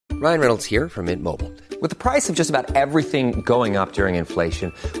Ryan Reynolds here from Mint Mobile. With the price of just about everything going up during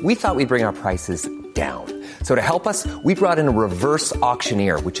inflation, we thought we'd bring our prices down. So to help us, we brought in a reverse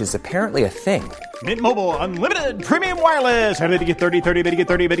auctioneer, which is apparently a thing. Mint Mobile Unlimited Premium Wireless. How to get 30, 30, bit to get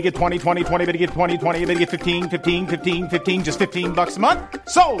 30, bit to get 20, 20, 20, bit to get 20, 20, bit to get 15, 15, 15, 15, just $15 a month?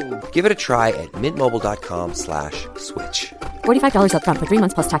 Sold! Give it a try at mintmobile.com/switch. $45 up front for 3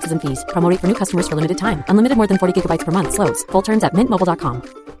 months plus taxes and fees. Promo rate for new customers for limited time. Unlimited more than 40 gigabytes per month. Slows full terms at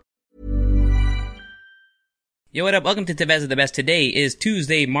mintmobile.com. Yo, what up? Welcome to Tevez of the Best. Today is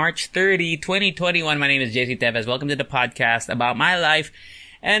Tuesday, March 30, 2021. My name is JC Tevez. Welcome to the podcast about my life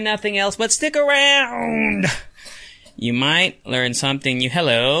and nothing else, but stick around. You might learn something new.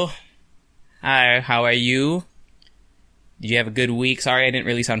 Hello. Hi, how are you? Did you have a good week? Sorry I didn't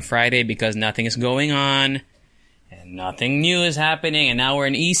release on Friday because nothing is going on and nothing new is happening, and now we're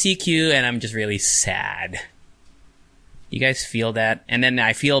in ECQ and I'm just really sad. You guys feel that? And then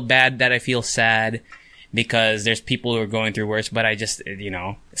I feel bad that I feel sad because there's people who are going through worse, but I just,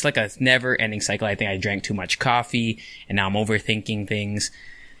 it's like a never-ending cycle. I think I drank too much coffee, and now I'm overthinking things.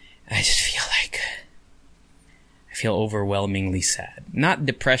 I just feel overwhelmingly sad. Not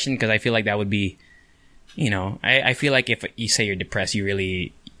depression, because I feel like that would be, I feel like if you say you're depressed, you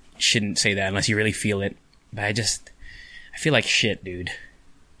really shouldn't say that unless you really feel it. But I feel like shit, dude.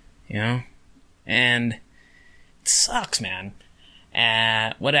 And it sucks, man.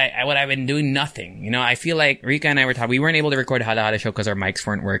 What I've been doing, nothing. I feel like Rika and I were talking. We weren't able to record Hada Hada show because our mics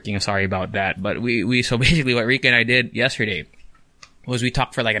weren't working. Sorry about that. But so basically what Rika and I did yesterday was we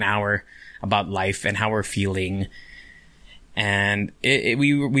talked for like an hour about life and how we're feeling. And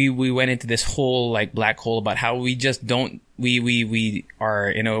we went into this whole like black hole about how we just don't, we are,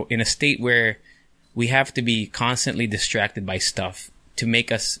 in a state where we have to be constantly distracted by stuff to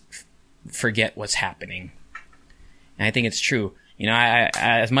make us forget what's happening. And I think it's true. I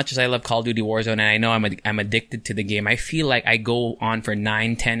as much as I love Call of Duty Warzone, and I know I'm addicted to the game, I feel like I go on for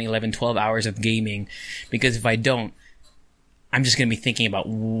 9, 10, 11, 12 hours of gaming, because if I don't, I'm just going to be thinking about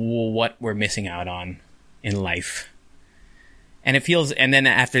what we're missing out on in life. And it feels, and then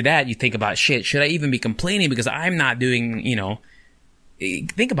after that, you think about, shit, should I even be complaining because I'm not doing,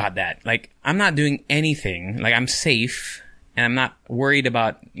 think about that. Like, I'm not doing anything. Like, I'm safe, and I'm not worried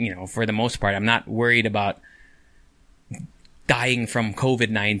about, for the most part, I'm not worried about dying from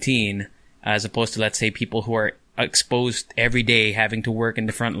COVID-19, as opposed to, let's say, people who are exposed every day having to work in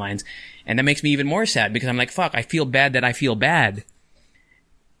the front lines. And that makes me even more sad because I'm like, fuck, I feel bad that I feel bad.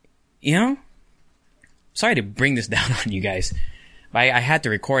 Sorry to bring this down on you guys, but I had to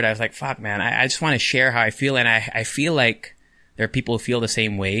record. I was like, fuck, man, I just want to share how I feel. And I feel like there are people who feel the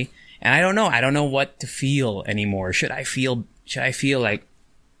same way. And I don't know what to feel anymore. Should I feel like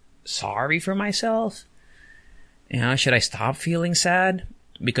sorry for myself? Should I stop feeling sad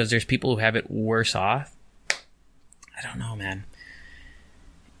because there's people who have it worse off? I don't know, man.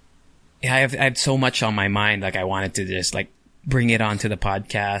 Yeah, I have so much on my mind. Like, I wanted to just like bring it onto the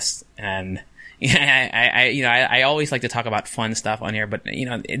podcast, and I always like to talk about fun stuff on here, but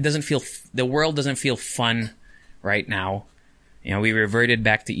it doesn't feel, the world doesn't feel fun right now. We reverted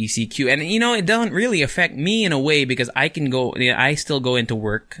back to ECQ, and it doesn't really affect me in a way because I can go. I still go into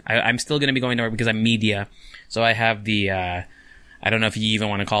work. I'm still going to be going to work because I'm media. So I have the, I don't know if you even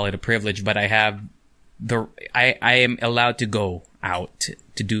want to call it a privilege, but I have I am allowed to go out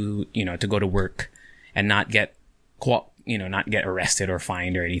to do, to go to work and not get arrested or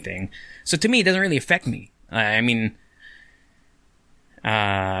fined or anything. So to me, it doesn't really affect me. It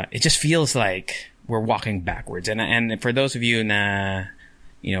just feels like we're walking backwards. And for those of you na,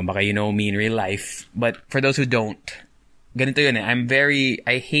 baka me in real life, but for those who don't, ganito yun eh.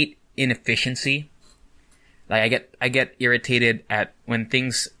 I hate inefficiency. Like, I get irritated at when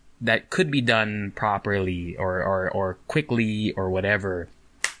things that could be done properly or quickly or whatever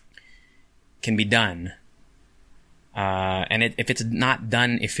can be done. And if it's not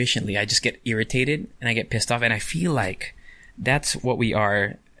done efficiently, I just get irritated and I get pissed off, and I feel like that's what we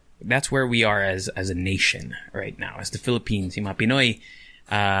are. That's where we are as a nation right now, as the Philippines, yung mga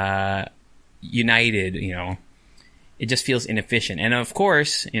Pinoy, united, it just feels inefficient. And of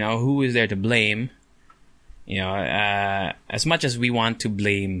course, who is there to blame? As much as we want to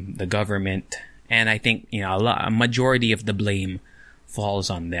blame the government, and I think, a majority of the blame falls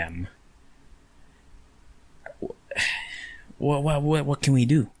on them. What can we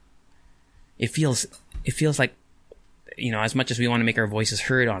do? It feels like, as much as we want to make our voices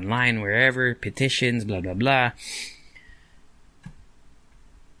heard online, wherever, petitions, blah, blah, blah,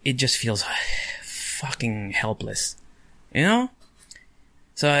 it just feels fucking helpless,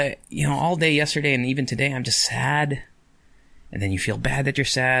 So, all day yesterday and even today, I'm just sad. And then you feel bad that you're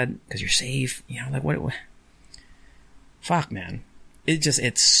sad because you're safe. You know, like what? Fuck, man.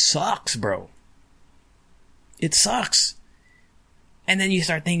 It sucks, bro. It sucks. And then you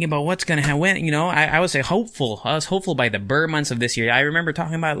start thinking about what's going to happen. You know, I would say hopeful. I was hopeful by the Burr months of this year. I remember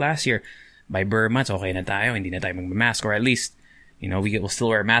talking about it last year. By Burr months, okay na tayo, hindi na tayo mag-mask, or at least, you know, we'll still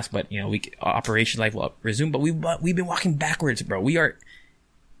wear a mask, but, you know, operation life will resume. But we've been walking backwards, bro. We are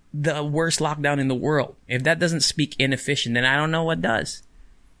the worst lockdown in the world. If that doesn't speak inefficient, then I don't know what does.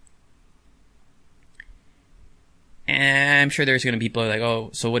 And I'm sure there's going to be people like, oh,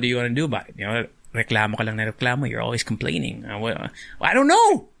 so what are you going to do about it? You know, reklamo ka lang na reklamo. You're always complaining. I don't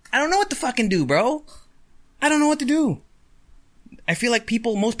know. I don't know what to fucking do, bro. I don't know what to do. I feel like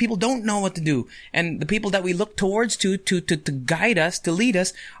most people don't know what to do. And the people that we look towards to guide us, to lead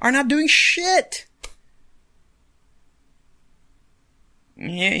us, are not doing shit.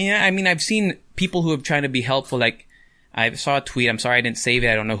 Yeah, I mean, I've seen people who have tried to be helpful. Like, I saw a tweet. I'm sorry I didn't save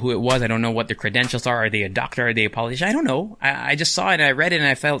it. I don't know who it was. I don't know what their credentials are. Are they a doctor? Are they a politician? I don't know. I just saw it and I read it and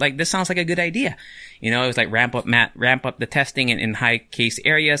I felt like this sounds like a good idea. You know, it was like ramp up the testing in high case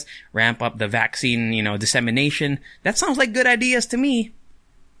areas, ramp up the vaccine, you know, dissemination. That sounds like good ideas to me.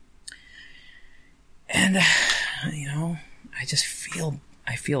 And, you know, I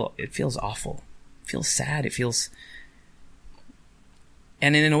feel it feels awful. It feels sad.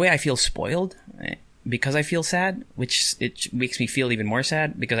 And in a way I feel spoiled. Because I feel sad, which it makes me feel even more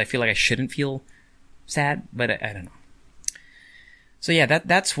sad because I feel like I shouldn't feel sad, but I don't know. So yeah,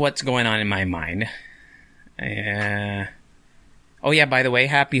 that's what's going on in my mind. Oh yeah, by the way,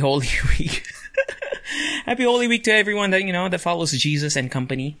 happy Holy Week. Happy Holy Week to everyone that, you know, that follows Jesus and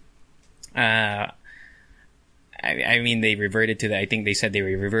company. I mean, they reverted to that. I think they said they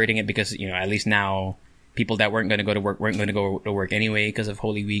were reverting it because, you know, at least now people that weren't going to go to work weren't going to go to work anyway because of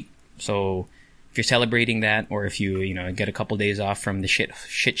Holy Week. So if you're celebrating that, or if you know, get a couple days off from the shit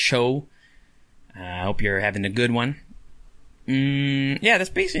show, I hope you're having a good one. Yeah, that's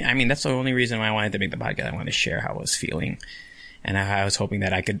basically, I mean, that's the only reason why I wanted to make the podcast. I wanted to share how I was feeling. And I was hoping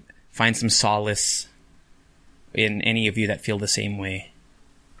that I could find some solace in any of you that feel the same way.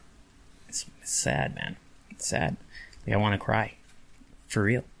 It's sad, man. It's sad. Like, I want to cry. For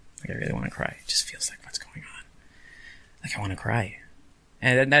real. Like, I really want to cry. It just feels like what's going on. Like, I want to cry.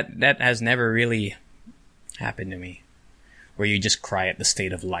 And that has never really happened to me, where you just cry at the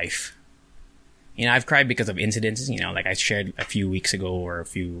state of life. You know, I've cried because of incidences, you know, like I shared a few weeks ago or a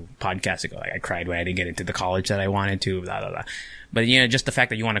few podcasts ago. Like I cried when I didn't get into the college that I wanted to, blah, blah, blah. But, you know, just the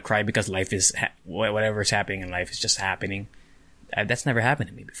fact that you want to cry because life is, whatever's happening in life is just happening. That's never happened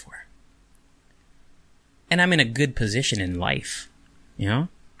to me before. And I'm in a good position in life, you know?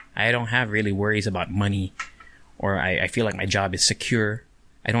 I don't have really worries about money, or I feel like my job is secure.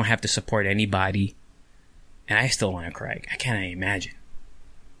 I don't have to support anybody. And I still want to cry. I cannot imagine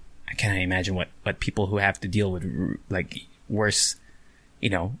what people who have to deal with, like, worse, you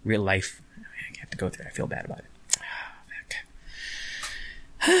know, real life, I have to go through. I feel bad about it.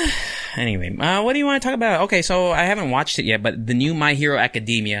 Anyway, what do you want to talk about? Okay, so I haven't watched it yet, but the new My Hero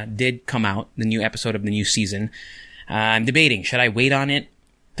Academia did come out, the new episode of the new season. I'm debating, should I wait on it?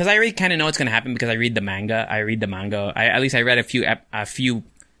 Because I already kind of know what's going to happen because I read the manga. I read a few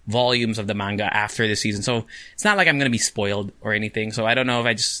volumes of the manga after the season. So it's not like I'm going to be spoiled or anything. So I don't know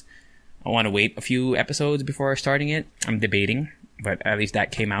if I want to wait a few episodes before starting it. I'm debating, but at least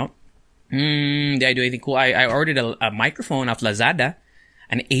that came out. Did I do anything cool? I ordered a microphone off Lazada,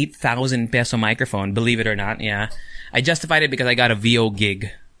 an 8,000 peso microphone, believe it or not. Yeah. I justified it because I got a VO gig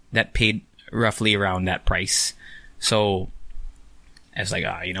that paid roughly around that price. So I was like,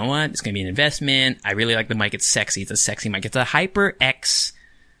 you know what? It's going to be an investment. I really like the mic. It's sexy. It's a sexy mic. It's a HyperX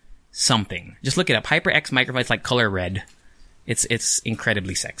something. Just look it up. HyperX microphone. It's like color red. It's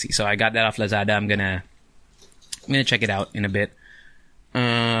incredibly sexy. So I got that off Lazada. I'm gonna check it out in a bit.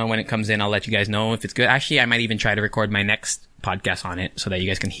 When it comes in, I'll let you guys know if it's good. Actually, I might even try to record my next podcast on it so that you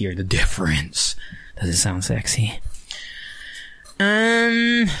guys can hear the difference. Does it sound sexy?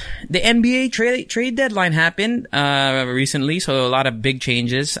 The NBA trade deadline happened recently, so a lot of big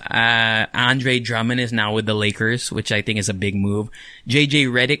changes. Andre Drummond is now with the Lakers, which I think is a big move. JJ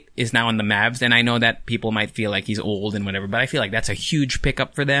Redick is now on the Mavs, and I know that people might feel like he's old and whatever, but I feel like that's a huge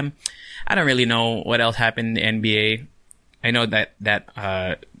pickup for them. I don't really know what else happened in the NBA. I know that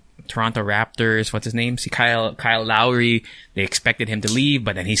Toronto Raptors, what's his name? See, Kyle Lowry, they expected him to leave,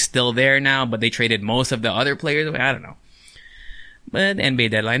 but then he's still there now, but they traded most of the other players. I don't know. But the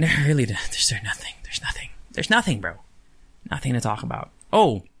NBA deadline, really, there's nothing. There's nothing, bro. Nothing to talk about.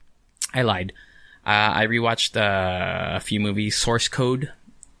 Oh, I lied. I rewatched a few movies, Source Code,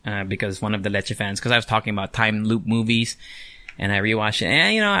 because one of the Leche fans, because I was talking about time loop movies, and I rewatched it.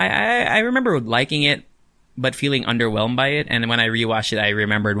 And, you know, I remember liking it, but feeling underwhelmed by it. And when I rewatched it, I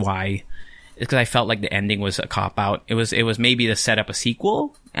remembered why. It's because I felt like the ending was a cop-out. It was maybe to set up a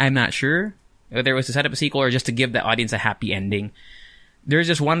sequel. I'm not sure whether it was to set up a sequel or just to give the audience a happy ending. There's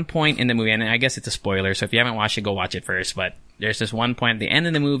just one point in the movie, and I guess it's a spoiler, so if you haven't watched it, go watch it first. But there's this one point at the end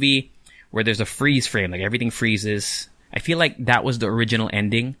of the movie where there's a freeze frame, like everything freezes. I feel like that was the original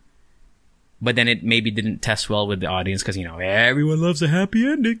ending, but then it maybe didn't test well with the audience because, you know, everyone loves a happy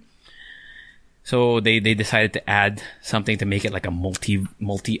ending. So they decided to add something to make it like a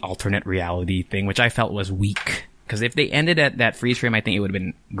multi alternate reality thing, which I felt was weak. Because if they ended at that freeze frame, I think it would have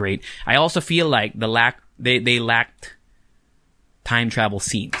been great. I also feel like they lacked time travel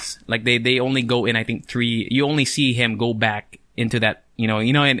scenes. Like they only go in, I think, 3. You only see him go back into that, you know,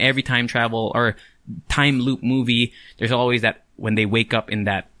 in every time travel or time loop movie, there's always that when they wake up in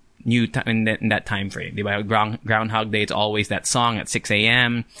that new time, in that time frame. Groundhog Day, it's always that song at 6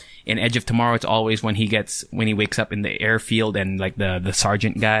 a.m. In Edge of Tomorrow, it's always when he wakes up in the airfield and like the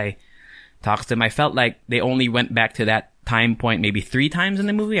sergeant guy talks to him. I felt like they only went back to that time point maybe 3 times in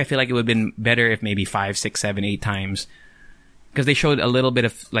the movie. I feel like it would have been better if maybe 5, 6, 7, 8 times. Because they showed a little bit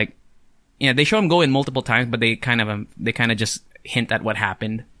of like, yeah, they show him go in multiple times, but they kind of just hint at what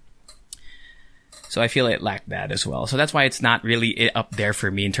happened. So I feel it lacked that as well. So that's why it's not really up there for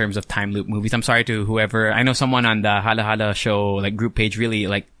me in terms of time loop movies. I'm sorry to whoever. I know someone on the Hala Hala show like group page really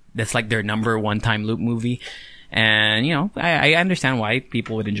like that's like their number 1 time loop movie. And, you know, I understand why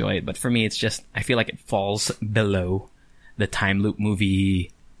people would enjoy it, but for me, it's just, I feel like it falls below the time loop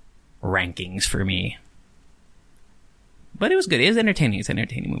movie rankings for me. But it was good. It was entertaining. It's an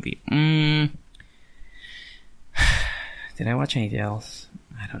entertaining movie. Did I watch anything else?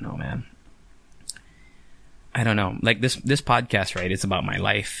 I don't know, man. I don't know. Like this podcast, right? It's about my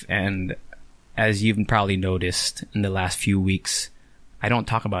life. And as you've probably noticed in the last few weeks, I don't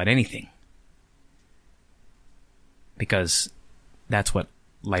talk about anything. Because that's what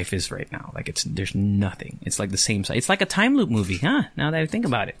life is right now. Like there's nothing. It's like the same side. It's like a time loop movie, huh? Now that I think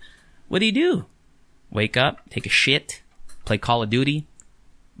about it. What do? Wake up, take a shit, play Call of Duty,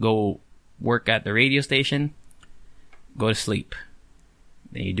 go work at the radio station, go to sleep.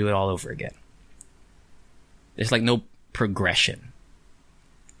 Then you do it all over again. There's like no progression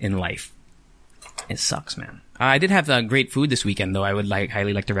in life. It sucks, man. I did have great food this weekend, though. I would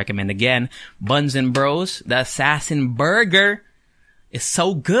highly like to recommend again. Buns and Bros. The Assassin Burger is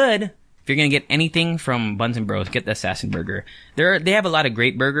so good. If you're gonna get anything from Buns and Bros, get the Assassin Burger. They have a lot of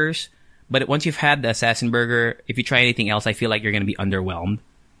great burgers, but once you've had the Assassin Burger, if you try anything else, I feel like you're gonna be underwhelmed.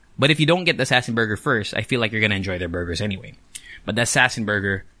 But if you don't get the Assassin Burger first, I feel like you're gonna enjoy their burgers anyway. But the Assassin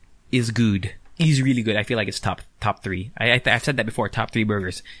Burger is good. It's really good. I feel like it's top 3. I've said that before. Top 3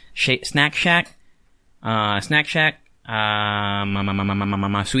 burgers. Snack Shack. Sweet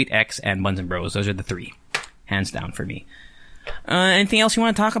X, and Buns and Bros. Those are the 3. Hands down for me. Anything else you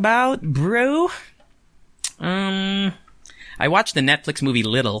want to talk about, bro? I watched the Netflix movie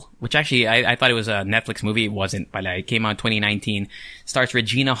Little, which actually I thought it was a Netflix movie. It wasn't, but it came out in 2019. Stars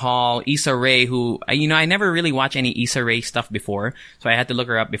Regina Hall, Issa Rae, who, I never really watched any Issa Rae stuff before, so I had to look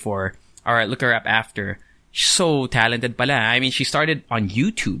her up look her up after. She's so talented pala. I mean, she started on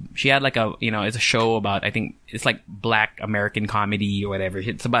YouTube. She had like it's a show about, I think it's like Black American comedy or whatever.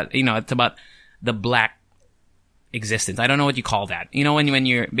 It's about, it's about the Black existence. I don't know what you call that. When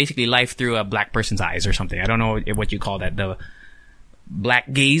you're basically life through a Black person's eyes or something. I don't know what you call that. The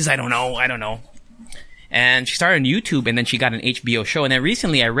Black gaze. I don't know. And she started on YouTube, and then she got an HBO show. And then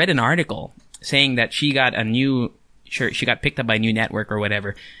recently I read an article saying that she got picked up by a new network or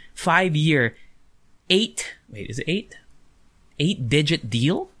whatever. 5-year, 8-digit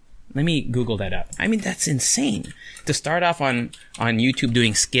deal? Let me Google that up. I mean, that's insane. To start off on YouTube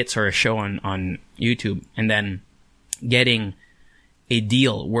doing skits or a show on YouTube and then getting a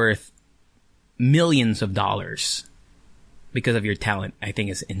deal worth millions of dollars because of your talent, I think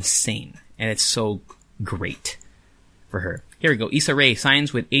is insane. And it's so great for her. Here we go. Issa Rae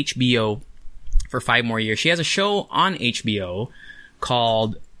signs with HBO for 5 more years. She has a show on HBO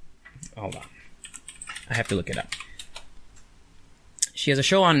called... Hold on. I have to look it up. She has a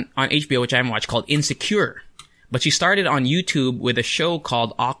show on HBO, which I haven't watched, called Insecure. But she started on YouTube with a show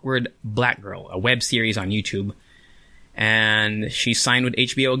called Awkward Black Girl, a web series on YouTube. And she signed with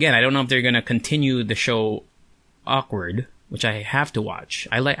HBO again. I don't know if they're going to continue the show Awkward, which I have to watch.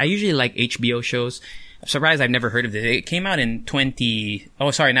 I usually like HBO shows. I'm surprised I've never heard of this. It came out in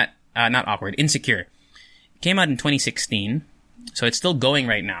not Awkward, Insecure. It came out in 2016. So it's still going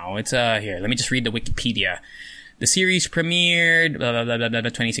right now. It's here. Let me just read the Wikipedia. The series premiered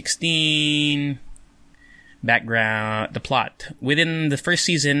 2016. Background, the plot. Within the first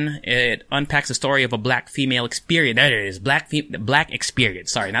season, it unpacks the story of a black female experience. There it is. Black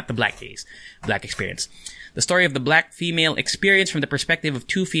experience. Sorry, not the black gaze. Black experience. The story of the black female experience from the perspective of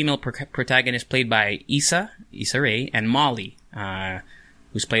two female protagonists played by Issa Rae, and Molly,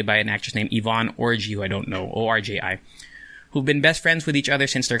 who's played by an actress named Yvonne Orji, who I don't know, O-R-J-I, who've been best friends with each other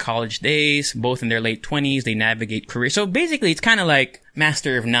since their college days. Both in their late 20s, they navigate career. So basically, it's kind of like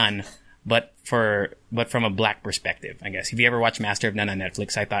Master of None, but from a black perspective, I guess. If you ever watched Master of None on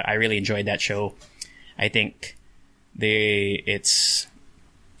Netflix, I really enjoyed that show. I think it's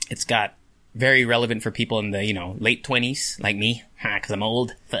got very relevant for people in the, late 20s, like me, because I'm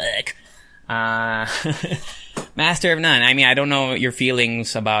old. Fuck. Master of None. I mean, I don't know your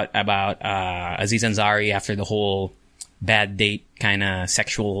feelings about Aziz Ansari after the whole bad date kind of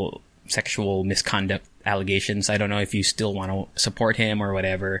sexual misconduct allegations. I don't know if you still want to support him or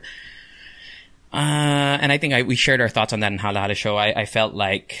whatever. And I think we shared our thoughts on that in Hala Hala Show. I felt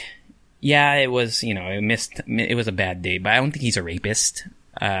like, yeah, it was, it was a bad day, but I don't think he's a rapist.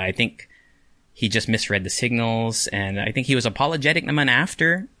 I think he just misread the signals, and I think he was apologetic naman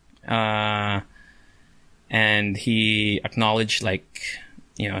after. And he acknowledged,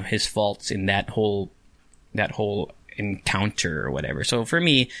 his faults in that whole encounter or whatever. So for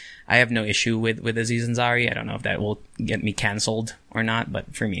me, I have no issue with Aziz Ansari. I don't know if that will get me canceled or not,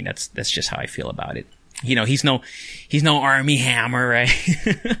 but for me, that's just how I feel about it. He's no Army Hammer, right?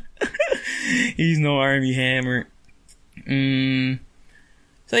 He's no Army Hammer.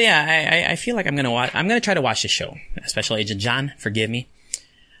 So yeah, I feel like I'm gonna try to watch the show. Special Agent John, forgive me.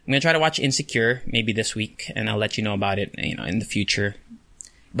 I'm gonna try to watch Insecure maybe this week, and I'll let you know about it, in the future.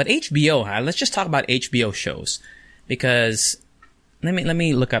 But HBO, let's just talk about HBO shows, because let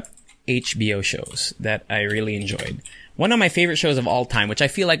me look up HBO shows that I really enjoyed. One of my favorite shows of all time, which I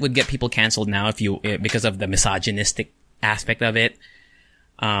feel like would get people canceled now because of the misogynistic aspect of it,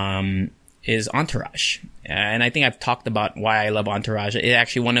 is Entourage. And I think I've talked about why I love Entourage. It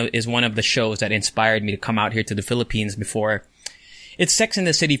actually is one of the shows that inspired me to come out here to the Philippines before. It's Sex in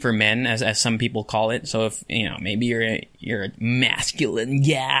the City for men, as some people call it. So if, maybe you're a masculine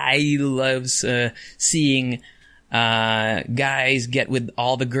guy who loves, seeing, guys get with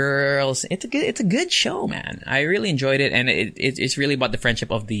all the girls. It's a good show, man. I really enjoyed it. And it's really about the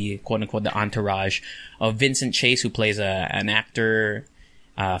friendship of the quote unquote, the entourage of Vincent Chase, who plays an actor,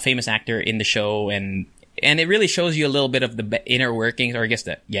 famous actor in the show. And it really shows you a little bit of the inner workings, or I guess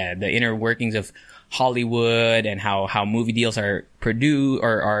the inner workings of Hollywood, and how movie deals are produced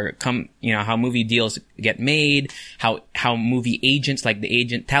how movie deals get made, how movie agents, like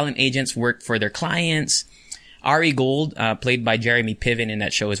talent agents, work for their clients. Ari Gold, played by Jeremy Piven in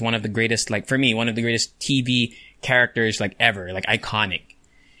that show, is one of the greatest, for me, one of the greatest TV characters, ever, iconic.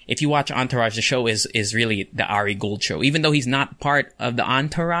 If you watch Entourage, the show is really the Ari Gold show, even though he's not part of the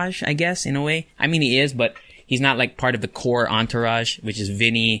entourage, I guess, in a way. I mean, he is, but he's not part of the core entourage, which is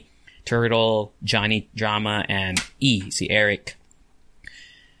Vinny, Turtle, Johnny Drama, and Eric.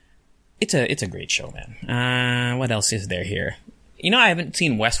 It's a great show, man. What else is there here? I haven't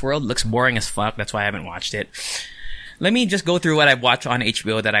seen Westworld. Looks boring as fuck. That's why I haven't watched it. Let me just go through what I've watched on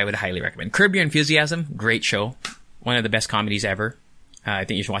HBO that I would highly recommend. Curb Your Enthusiasm. Great show. One of the best comedies ever. I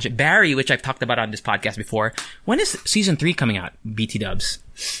think you should watch it. Barry, which I've talked about on this podcast before. When is season 3 coming out? BT Dubs.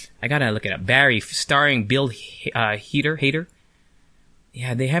 I gotta look it up. Barry, starring Bill Hader.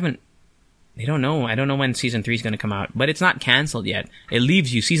 Yeah, they don't know. I don't know when season 3 is going to come out, but it's not canceled yet.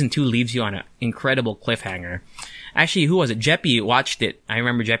 Season 2 leaves you on an incredible cliffhanger. Actually, who was it? Jeppy watched it. I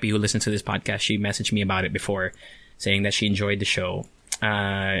remember Jeppy, who listens to this podcast. She messaged me about it before, saying that she enjoyed the show,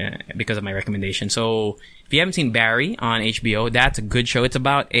 because of my recommendation. So if you haven't seen Barry on HBO, that's a good show. It's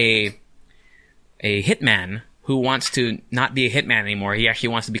about a hitman who wants to not be a hitman anymore. He actually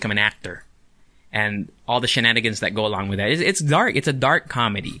wants to become an actor, and all the shenanigans that go along with that. It's dark. It's a dark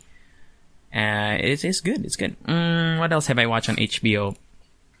comedy. It's good. It's good. What else have I watched on HBO?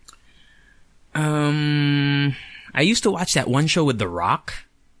 I used to watch that one show with The Rock.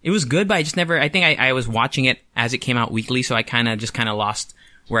 It was good, but I just never, I think I was watching it as it came out weekly, so I kind of lost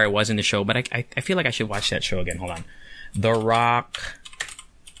where I was in the show, but I feel like I should watch that show again. Hold on. The Rock,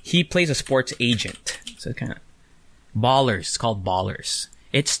 he plays a sports agent. So kind of Ballers. It's called Ballers.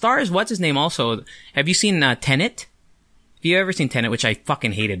 It stars, what's his name also? Have you seen Tenet? Have you ever seen Tenet, which I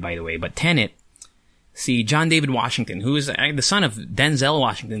fucking hated, by the way, but Tenet, see John David Washington, who is the son of Denzel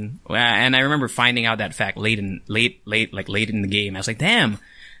Washington, and I remember finding out that fact late in the game. I was like, damn,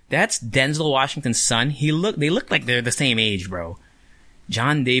 that's Denzel Washington's son. They look like they're the same age, bro.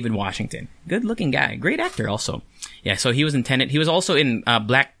 John David Washington, good looking guy, great actor also. Yeah, so he was in Tenet. He was also in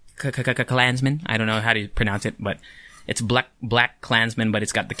Black Klansman. I don't know how to pronounce it, but it's Black Klansman, but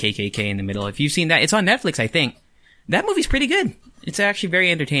it's got the KKK in the middle. If you've seen that, it's on Netflix, I think. That movie's pretty good. It's actually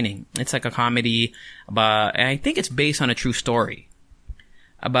very entertaining. It's like a comedy about, and I think it's based on a true story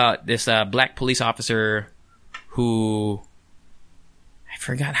about this black police officer who, I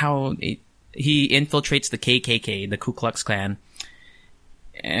forgot how, he infiltrates the KKK, the Ku Klux Klan.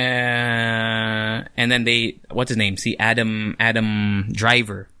 And then what's his name? See, Adam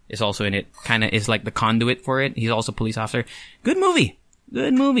Driver is also in it. Kind of is like the conduit for it. He's also a police officer. Good movie.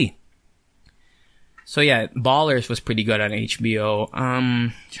 So yeah, Ballers was pretty good on HBO.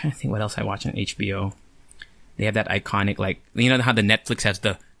 Trying to think what else I watched on HBO. They have that iconic, like, you know how the Netflix has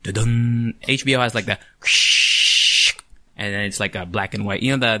the dun. HBO has like the and then it's like a black and white.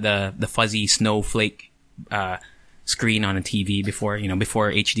 You know the fuzzy snowflake screen on a TV before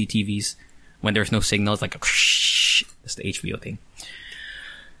HD TVs, when there's no signal, it's like a that's the HBO thing.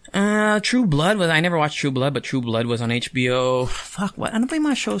 True Blood was, I never watched True Blood, but True Blood was on HBO. Fuck, what? Ano ba yung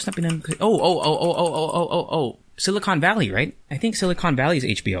mga shows na Silicon Valley, right? I think Silicon Valley is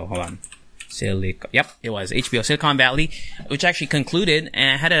HBO. Hold on. Yep, it was HBO. Silicon Valley, which actually concluded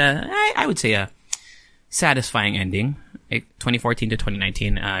and had I would say a satisfying ending. 2014 to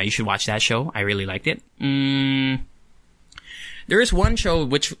 2019. You should watch that show. I really liked it. There is one show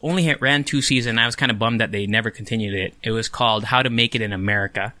which only ran 2 seasons. I was kind of bummed that they never continued it. It was called How to Make It in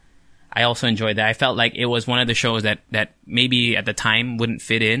America. I also enjoyed that. I felt like it was one of the shows that maybe at the time wouldn't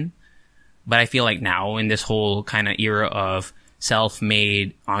fit in. But I feel like now, in this whole kind of era of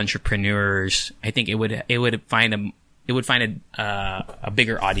self-made entrepreneurs, I think it would find a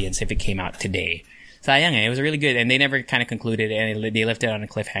bigger audience if it came out today. Sayang, it was really good, and they never kind of concluded, and they left it on a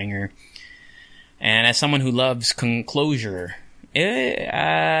cliffhanger. And as someone who loves closure,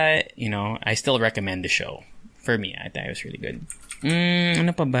 I still recommend the show. For me, I thought it was really good.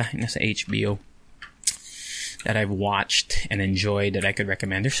 Ano pa ba nasa HBO that I've watched and enjoyed that I could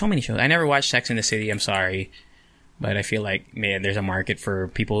recommend? There's so many shows. I never watched Sex and the City. I'm sorry. But I feel like, man, there's a market for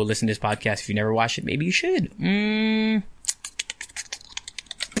people who listen to this podcast. If you never watched it, maybe you should.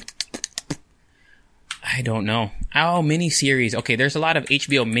 I don't know. Oh, miniseries. Okay, there's a lot of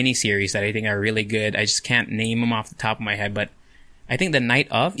HBO miniseries that I think are really good. I just can't name them off the top of my head, but I think The Night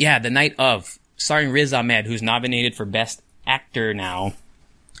Of, starring Riz Ahmed, who's nominated for Best Actor now,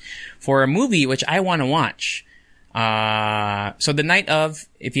 for a movie which I want to watch. So The Night Of,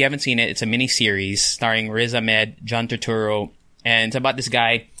 if you haven't seen it, it's a miniseries starring Riz Ahmed, John Turturro, and it's about this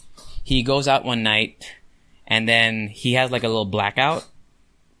guy. He goes out one night, and then he has like a little blackout.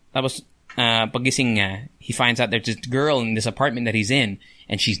 That was pagising niya, he finds out there's this girl in this apartment that he's in,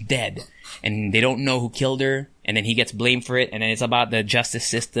 and she's dead. And they don't know who killed her, and then he gets blamed for it, and then it's about the justice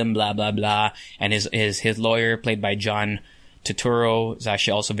system, blah, blah, blah. And his lawyer, played by John Turturro, is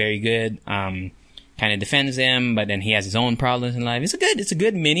actually also very good. Kind of defends him, but then he has his own problems in life. It's a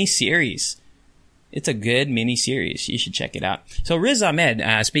good mini-series. You should check it out. So Riz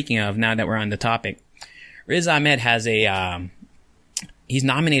Ahmed, speaking of, now that we're on the topic, Riz Ahmed has he's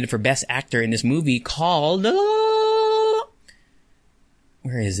nominated for Best Actor in this movie called,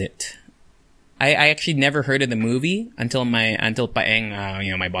 where is it? I actually never heard of the movie until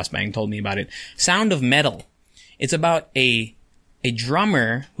Paeng, my boss Paeng told me about it. Sound of Metal. It's about a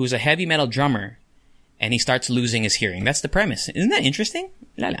drummer who's a heavy metal drummer, and he starts losing his hearing. That's the premise. Isn't that interesting?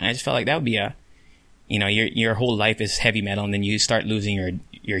 I just felt like that would be your whole life is heavy metal, and then you start losing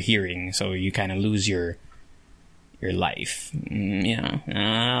your hearing, so you kind of lose your life.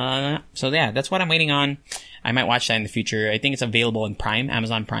 So yeah, that's what I'm waiting on. I might watch that in the future. I think it's available in Prime,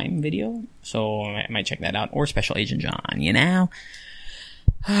 Amazon Prime Video. So I might check that out. Or Special Agent John,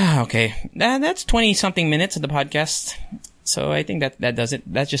 Okay. That's 20-something minutes of the podcast. So I think that does it.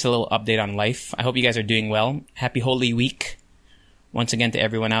 That's just a little update on life. I hope you guys are doing well. Happy Holy Week. Once again to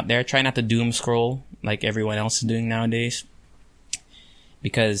everyone out there. Try not to doom scroll like everyone else is doing nowadays.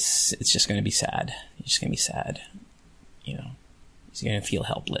 Because it's just going to be sad. You're just going to be sad. You're going to feel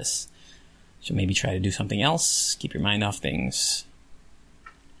helpless. So maybe try to do something else. Keep your mind off things.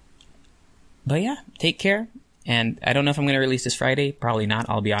 But yeah, take care. And I don't know if I'm going to release this Friday. Probably not.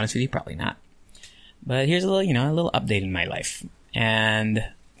 I'll be honest with you. Probably not. But here's a little update in my life. And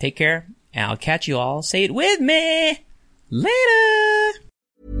take care. And I'll catch you all. Say it with me. Later.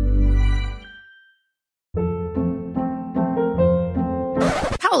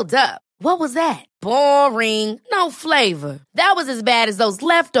 Hold up. What was that? Boring. No flavor. That was as bad as those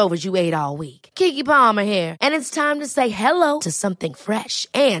leftovers you ate all week. Keke Palmer here, and it's time to say hello to something fresh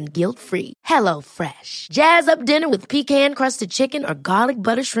and guilt-free. HelloFresh. Jazz up dinner with pecan-crusted chicken or garlic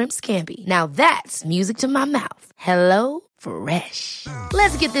butter shrimp scampi. Now that's music to my mouth. HelloFresh.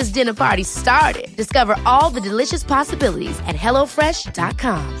 Let's get this dinner party started. Discover all the delicious possibilities at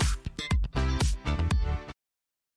HelloFresh.com.